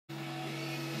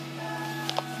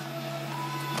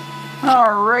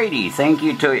Alrighty, thank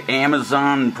you to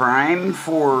Amazon Prime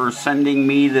for sending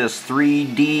me this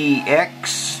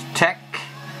 3DX Tech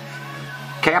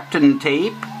Captain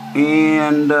tape,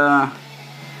 and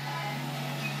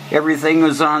everything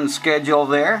was on schedule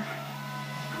there.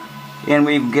 And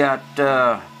we've got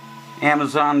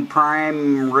Amazon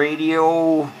Prime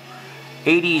radio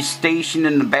 80s station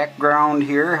in the background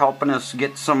here helping us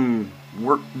get some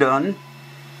work done.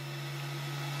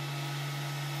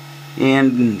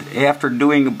 And after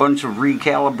doing a bunch of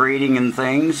recalibrating and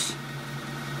things,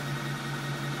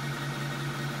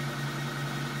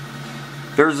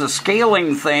 there's a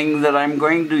scaling thing that I'm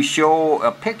going to show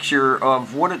a picture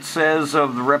of what it says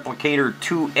of the Replicator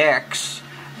 2X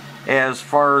as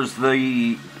far as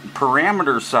the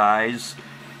parameter size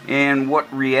and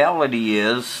what reality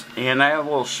is, and I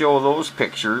will show those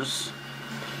pictures.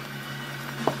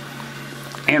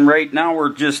 And right now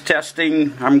we're just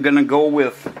testing. I'm going to go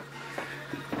with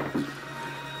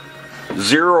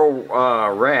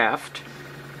 0 raft.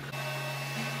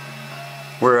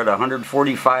 We're at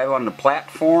 145 on the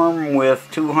platform with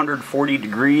 240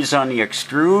 degrees on the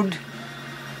extrude,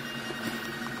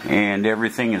 and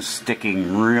everything is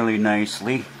sticking really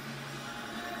nicely.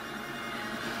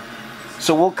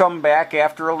 So we'll come back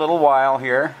after a little while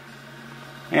here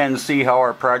and see how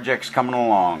our project's coming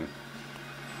along.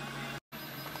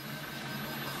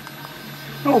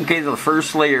 Okay, the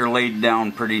first layer laid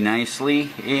down pretty nicely,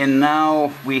 and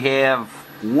now we have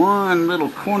one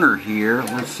little corner here.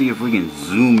 Let's see if we can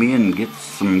zoom in and get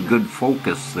some good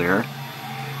focus there.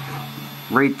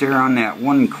 Right there on that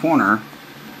one corner.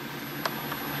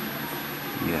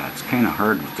 Yeah, it's kind of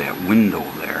hard with that window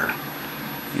there.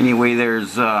 Anyway,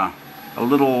 there's a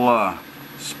little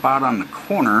spot on the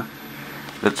corner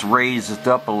that's raised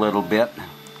up a little bit,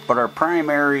 but our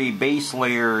primary base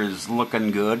layer is looking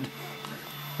good.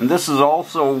 And this is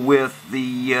also with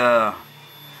the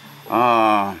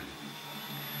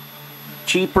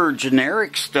cheaper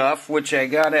generic stuff, which I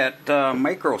got at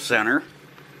Micro Center.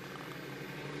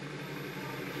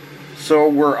 So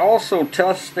we're also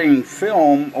testing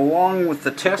film along with the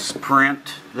test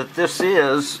print that this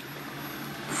is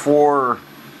for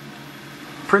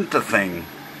print-a-thing.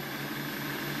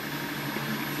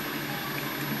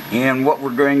 And what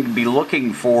we're going to be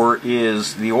looking for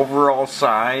is the overall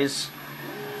size,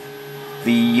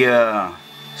 the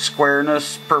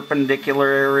squareness,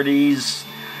 perpendicularities,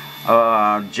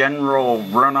 general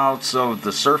runouts of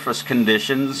the surface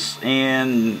conditions,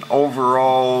 and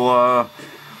overall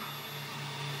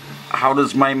how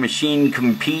does my machine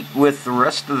compete with the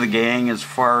rest of the gang as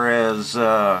far as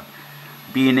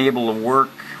being able to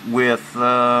work with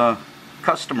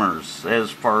customers as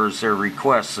far as their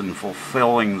requests and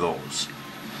fulfilling those.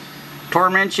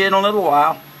 Torment you in a little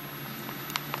while.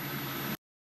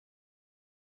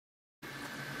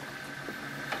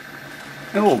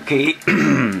 Okay,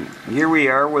 here we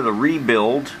are with a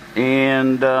rebuild,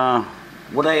 and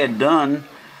what I had done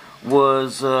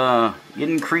was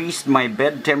increased my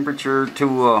bed temperature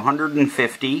to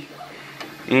 150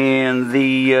 and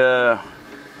the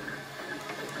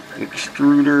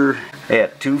extruder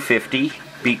at 250,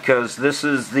 because this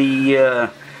is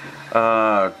the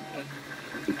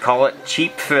call it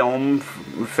cheap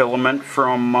filament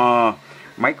from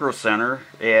Micro Center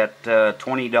at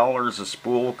 $20 a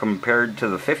spool compared to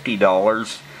the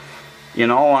 $50.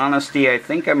 In all honesty, I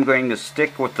think I'm going to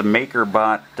stick with the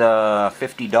Makerbot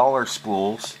 $50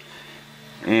 spools.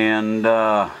 And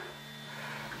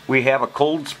we have a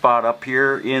cold spot up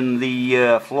here in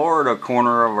the Florida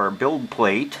corner of our build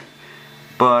plate,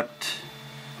 but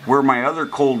where my other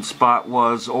cold spot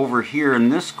was over here in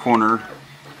this corner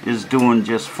is doing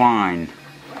just fine.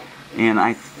 And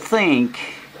I think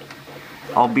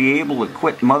I'll be able to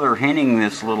quit mother henning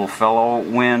this little fellow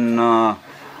when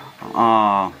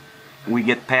we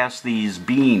get past these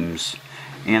beams.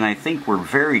 And I think we're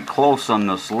very close on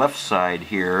this left side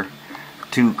here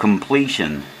to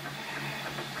completion.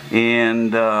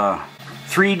 And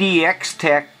 3DX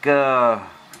Tech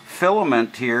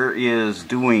filament here is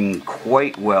doing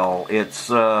quite well.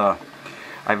 It's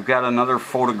I've got another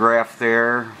photograph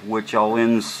there which I'll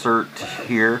insert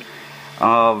here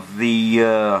of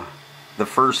the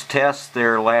first test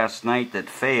there last night that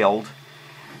failed,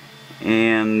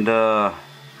 and all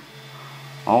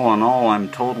in all, I'm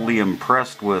totally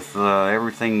impressed with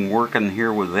everything working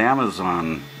here with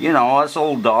Amazon. You know, us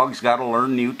old dogs got to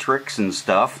learn new tricks and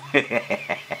stuff.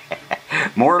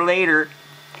 More later.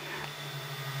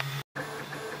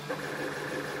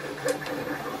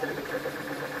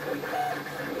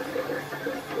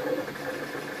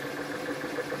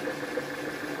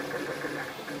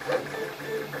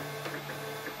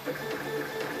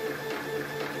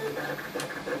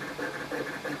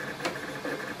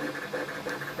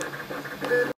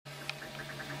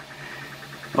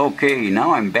 Okay,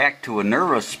 now I'm back to a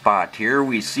nervous spot here.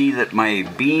 We see that my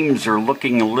beams are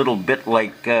looking a little bit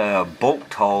like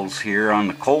bolt hulls here on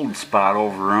the cold spot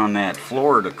over on that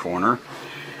Florida corner.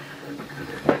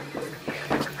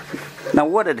 Now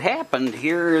what had happened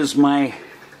here is my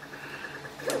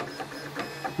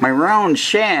round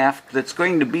shaft that's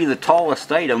going to be the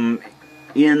tallest item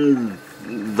in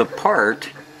the part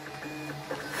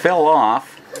fell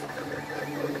off.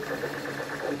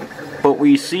 But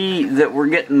we see that we're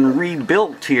getting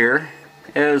rebuilt here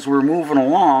as we're moving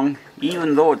along,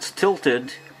 even though it's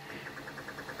tilted.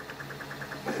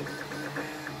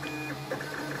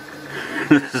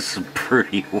 This is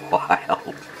pretty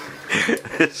wild.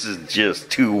 This is just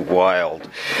too wild.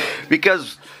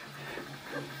 Because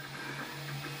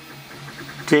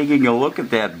taking a look at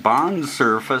that bond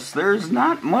surface, there's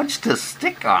not much to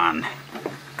stick on.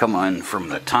 Come on from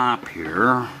the top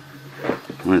here.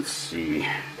 Let's see.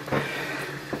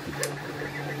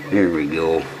 There we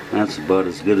go. That's about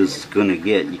as good as it's going to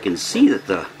get. You can see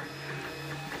that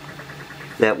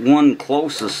that one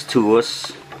closest to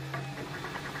us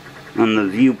on the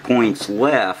viewpoints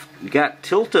left got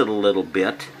tilted a little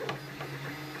bit.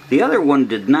 The other one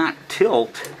did not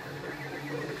tilt.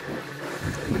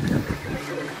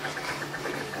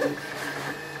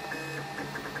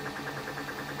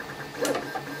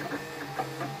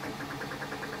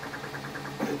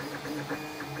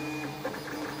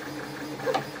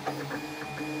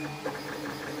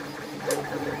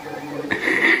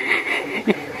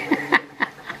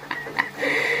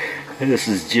 This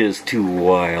is just too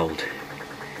wild.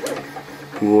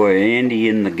 Boy, Andy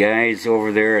and the guys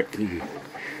over there at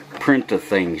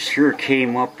Print-A-Thing sure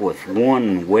came up with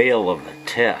one whale of a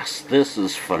test. This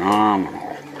is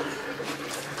phenomenal.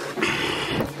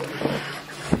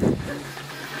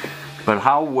 But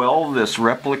how well this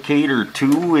Replicator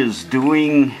 2 is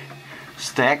doing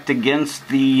stacked against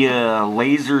the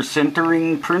laser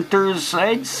sintering printers,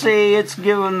 I'd say it's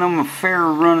giving them a fair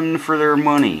run for their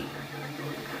money.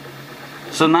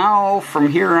 So now,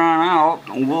 from here on out,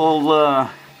 we'll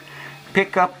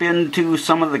pick up into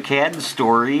some of the CAD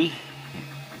story,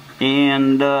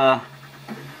 and now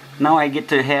I get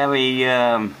to have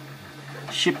a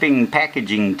shipping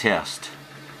packaging test.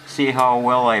 See how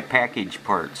well I package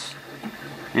parts,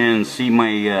 and see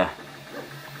my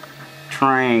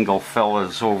triangle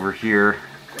fellas over here,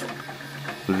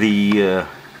 the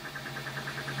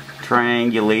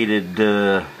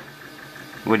triangulated,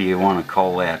 what do you want to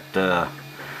call that,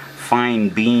 fine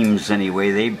beams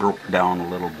anyway. They broke down a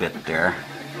little bit there.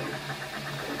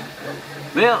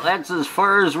 Well, that's as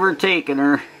far as we're taking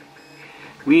her.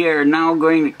 We are now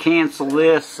going to cancel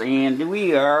this, and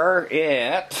we are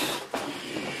at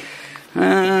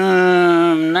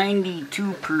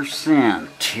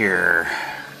 92% here.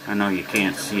 I know you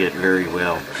can't see it very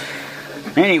well.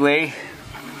 Anyway,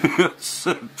 it's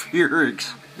a pure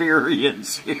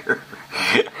experience here.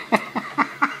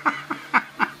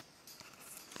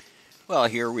 Well,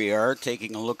 here we are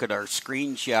taking a look at our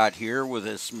screenshot here with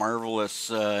this marvelous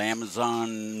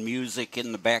Amazon music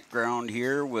in the background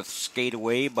here with Skate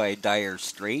Away by Dire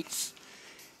Straits.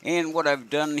 And what I've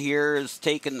done here is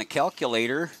taken the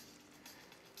calculator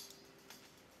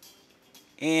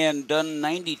and done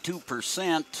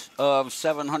 92% of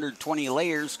 720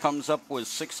 layers, comes up with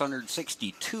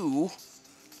 662.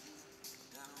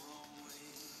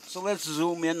 So let's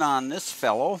zoom in on this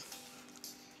fellow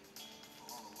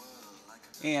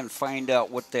and find out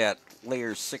what that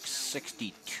layer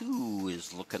 662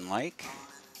 is looking like.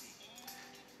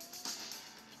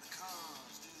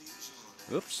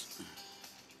 Oops.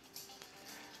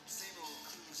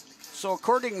 So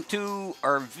according to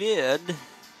our vid,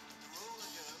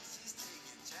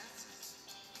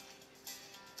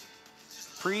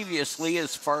 previously,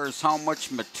 as far as how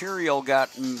much material got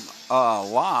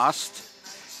lost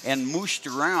and mooshed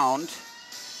around,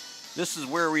 this is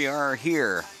where we are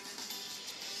here.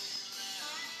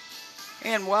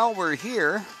 And while we're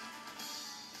here,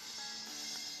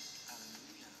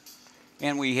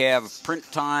 and we have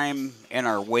print time and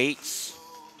our weights,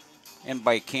 and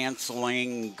by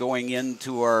canceling, going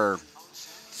into our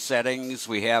settings,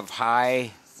 we have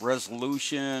high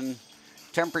resolution,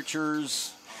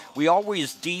 temperatures. We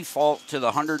always default to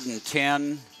the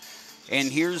 110,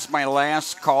 and here's my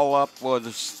last call up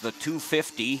was the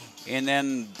 250, and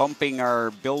then bumping our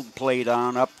build plate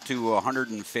on up to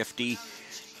 150.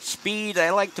 Speed,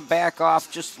 I like to back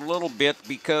off just a little bit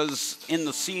because in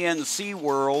the CNC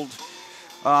world,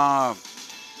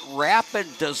 rapid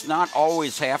does not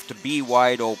always have to be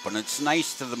wide open. It's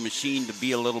nice to the machine to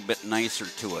be a little bit nicer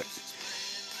to it.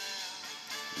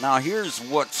 Now here's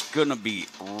what's going to be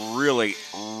really,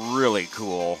 really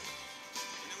cool.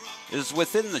 is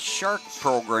within the Shark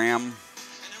program.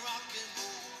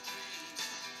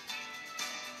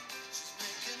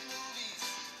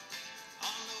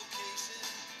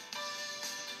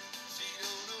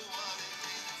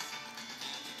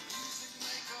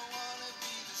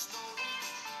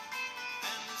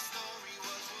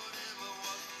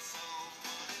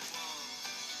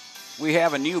 We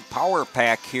have a new power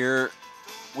pack here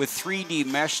with 3D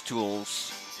mesh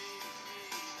tools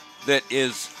that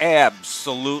is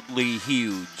absolutely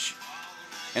huge.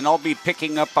 And I'll be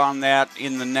picking up on that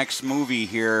in the next movie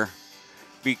here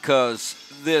because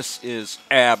this is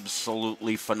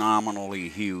absolutely phenomenally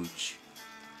huge.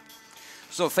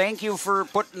 So thank you for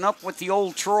putting up with the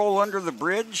old troll under the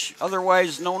bridge,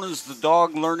 otherwise known as the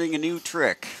dog learning a new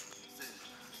trick.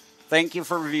 Thank you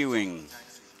for viewing.